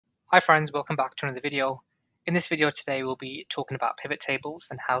Hi friends, welcome back to another video. In this video today we'll be talking about pivot tables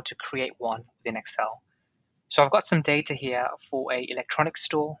and how to create one within Excel. So I've got some data here for a electronics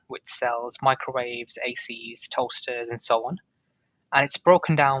store which sells microwaves, ACs, toasters and so on. And it's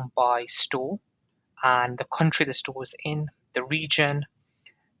broken down by store and the country the store is in, the region,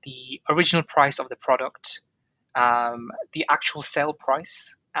 the original price of the product, the actual sale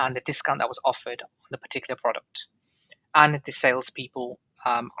price and the discount that was offered on the particular product, and the salespeople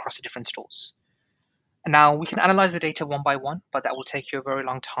across the different stores. Now we can analyze the data one by one, but that will take you a very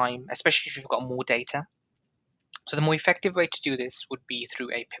long time, especially if you've got more data. So the more effective way to do this would be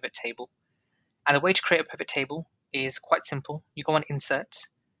through a pivot table. And the way to create a pivot table is quite simple. You go on Insert,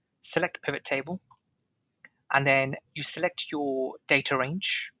 select Pivot Table, and then you select your data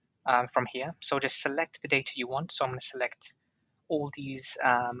range from here. So just select the data you want. So I'm going to select all these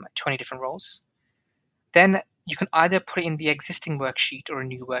 20 different rows. Then you can either put it in the existing worksheet or a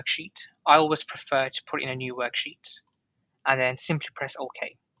new worksheet. I always prefer to put it in a new worksheet and then simply press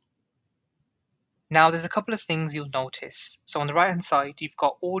OK. Now there's a couple of things you'll notice. So on the right hand side, you've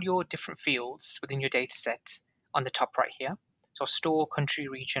got all your different fields within your data set on the top right here. So store, country,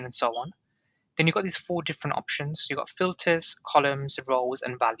 region, and so on. Then you've got these four different options. You've got filters, columns, rows,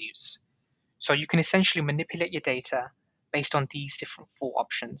 and values. So you can essentially manipulate your data based on these different four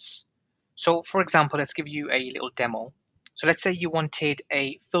options. So for example, let's give you a little demo. So let's say you wanted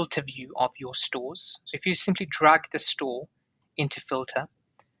a filter view of your stores. So if you simply drag the store into filter,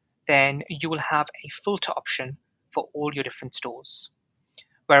 then you will have a filter option for all your different stores.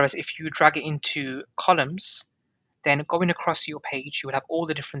 Whereas if you drag it into columns, then going across your page, you will have all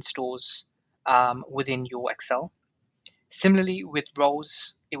the different stores within your Excel. Similarly with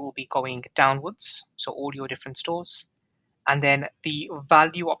rows, it will be going downwards, so all your different stores. And then the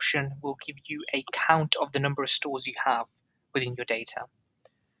value option will give you a count of the number of stores you have within your data.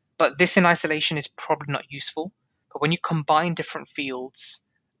 But this in isolation is probably not useful. But when you combine different fields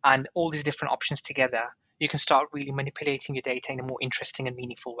and all these different options together, you can start really manipulating your data in a more interesting and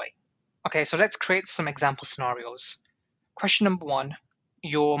meaningful way. Okay, so let's create some example scenarios. Question number one,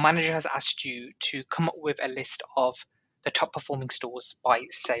 your manager has asked you to come up with a list of the top performing stores by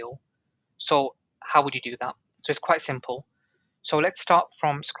sale. So how would you do that? So it's quite simple. So let's start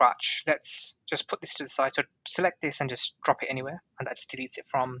from scratch. Let's just put this to the side. So select this and just drop it anywhere, and that just deletes it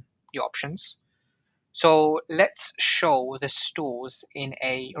from your options. So let's show the stores in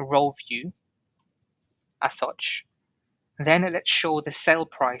a row view as such. Then let's show the sale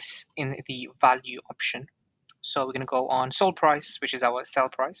price in the value option. So we're going to go on sold price, which is our sell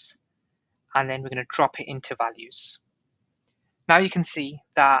price, and then we're going to drop it into values. Now you can see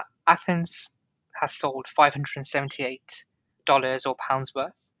that Athens has sold $578 or pounds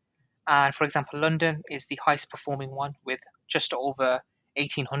worth. And for example, London is the highest performing one with just over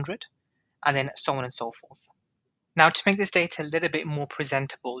 1800, and then so on and so forth. Now to make this data a little bit more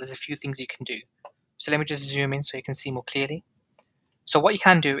presentable, there's a few things you can do. So let me just zoom in so you can see more clearly. So what you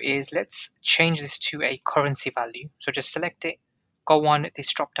can do is let's change this to a currency value. So just select it, go on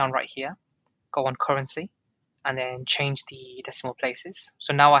this drop down right here, go on currency, and then change the decimal places.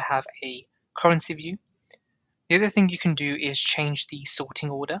 So now I have a currency view. The other thing you can do is change the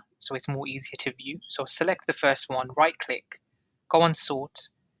sorting order so it's more easier to view. So select the first one, right click, go on sort,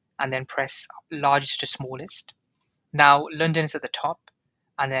 and then press largest to smallest. Now London is at the top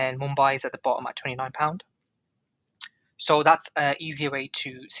and then Mumbai is at the bottom at £29. So that's an easier way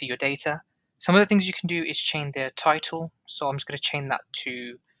to see your data. Some of the things you can do is change the title. So I'm just going to change that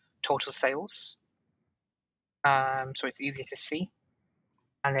to total sales. So it's easier to see.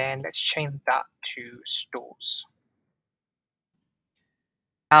 And then let's change that to stores.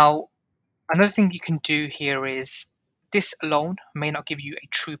 Now, another thing you can do here is this alone may not give you a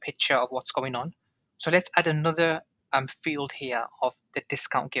true picture of what's going on. So let's add another field here of the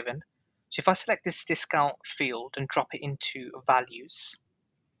discount given. So if I select this discount field and drop it into values,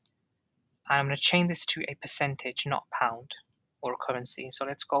 and I'm going to change this to a percentage, not pound or a currency. So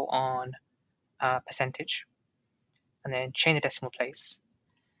let's go on percentage and then change the decimal place.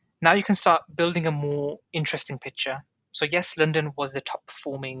 Now you can start building a more interesting picture. So yes, London was the top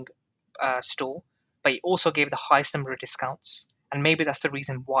performing store, but it also gave the highest number of discounts. And maybe that's the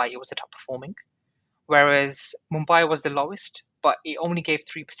reason why it was the top performing. Whereas Mumbai was the lowest, but it only gave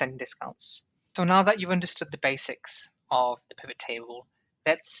 3% discounts. So now that you've understood the basics of the pivot table,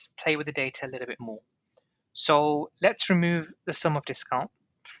 let's play with the data a little bit more. So let's remove the sum of discount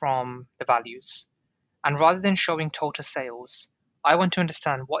from the values. And rather than showing total sales, I want to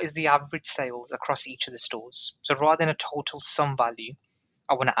understand what is the average sales across each of the stores. So rather than a total sum value,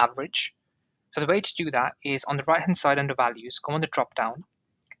 I want to average. So the way to do that is on the right hand side under values, go on the drop down,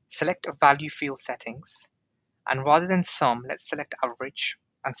 select value field settings, and rather than sum, let's select average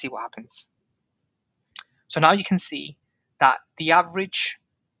and see what happens. So now you can see that the average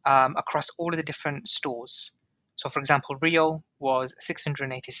across all of the different stores. So for example, Rio was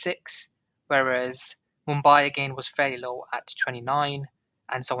 686, whereas Mumbai again was fairly low at 29,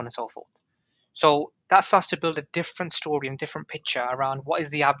 and so on and so forth. So that starts to build a different story and different picture around what is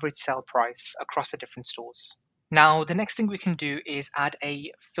the average sell price across the different stores. Now, the next thing we can do is add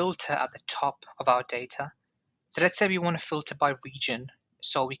a filter at the top of our data. So let's say we want to filter by region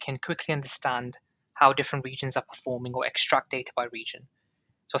so we can quickly understand how different regions are performing or extract data by region.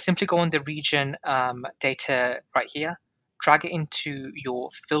 So simply go on the region data right here, drag it into your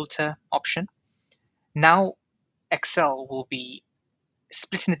filter option. Now Excel will be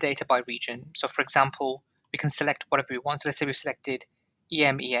splitting the data by region. So for example, we can select whatever we want. So let's say we've selected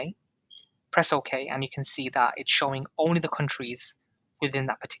EMEA, press OK, and you can see that it's showing only the countries within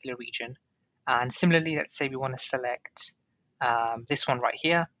that particular region. And similarly, let's say we want to select this one right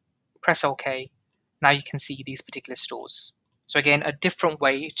here, press OK. Now you can see these particular stores. So again, a different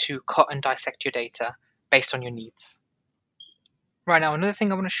way to cut and dissect your data based on your needs. Right now, another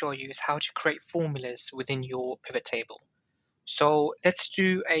thing I want to show you is how to create formulas within your pivot table. So let's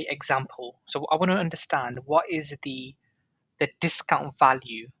do an example. So I want to understand what is the discount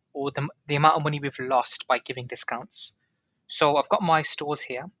value or the amount of money we've lost by giving discounts. So I've got my stores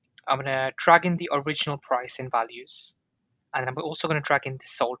here. I'm going to drag in the original price in values. And then I'm also going to drag in the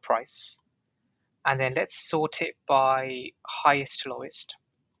sold price. And then let's sort it by highest to lowest.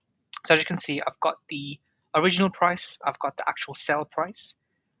 So as you can see, I've got the original price, I've got the actual sell price,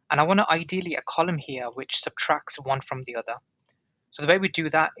 and I want to ideally a column here which subtracts one from the other. So the way we do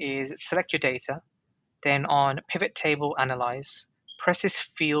that is select your data, then on pivot table analyze, press this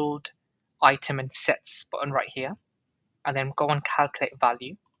field item and sets button right here, and then go on calculate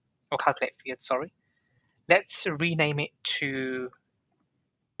value, or calculate field, sorry. Let's rename it to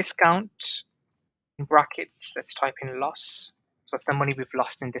discount, in brackets, let's type in loss. So that's the money we've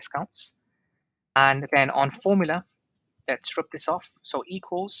lost in discounts. And then on formula, let's rub this off. So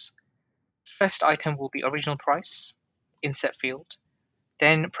equals, first item will be original price, insert field,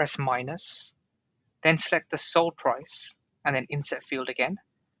 then press minus, then select the sold price, and then insert field again,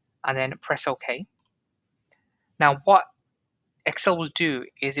 and then press OK. Now what Excel will do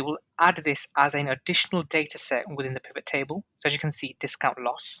is it will add this as an additional data set within the pivot table. So as you can see, discount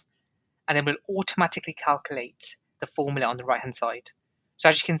loss, and then will automatically calculate the formula on the right hand side. So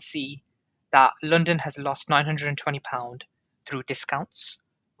as you can see that London has lost £920 through discounts,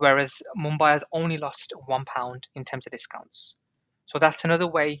 whereas Mumbai has only lost £1 in terms of discounts. So that's another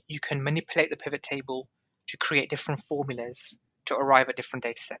way you can manipulate the pivot table to create different formulas to arrive at different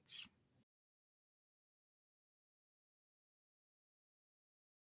data sets.